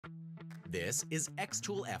This is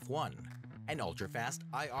xTool F1, an ultra-fast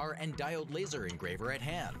IR and diode laser engraver at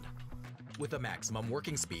hand. With a maximum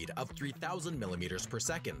working speed of 3000 millimeters per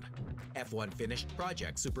second, F1 finished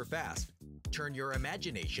projects super fast. Turn your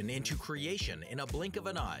imagination into creation in a blink of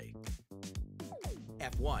an eye.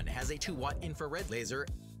 F1 has a 2-watt infrared laser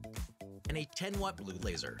and a 10-watt blue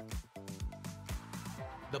laser.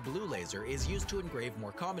 The blue laser is used to engrave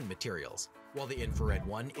more common materials, while the infrared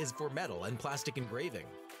one is for metal and plastic engraving.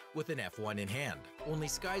 With an F1 in hand, only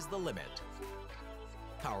sky's the limit.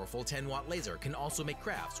 Powerful 10-watt laser can also make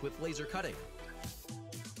crafts with laser cutting.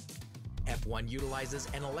 F1 utilizes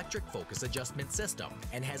an electric focus adjustment system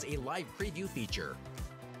and has a live preview feature,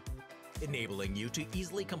 enabling you to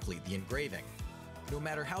easily complete the engraving, no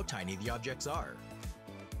matter how tiny the objects are.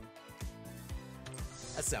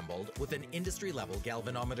 Assembled with an industry-level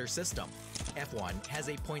galvanometer system, F1 has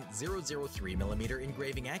a 0.003mm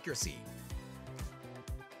engraving accuracy,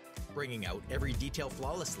 bringing out every detail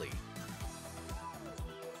flawlessly.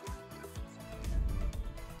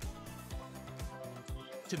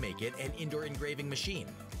 To make it an indoor engraving machine,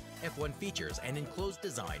 F1 features an enclosed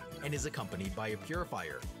design and is accompanied by a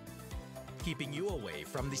purifier, keeping you away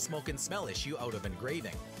from the smoke and smell issue out of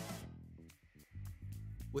engraving.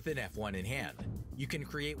 With an F1 in hand, you can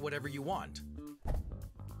create whatever you want.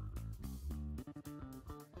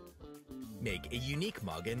 Make a unique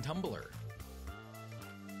mug and tumbler.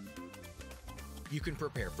 You can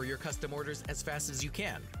prepare for your custom orders as fast as you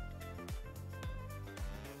can.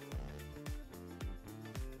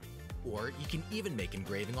 Or you can even make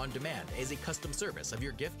engraving on demand as a custom service of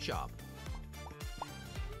your gift shop.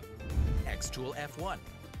 xTool F1,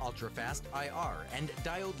 ultra-fast IR and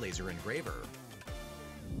diode laser engraver.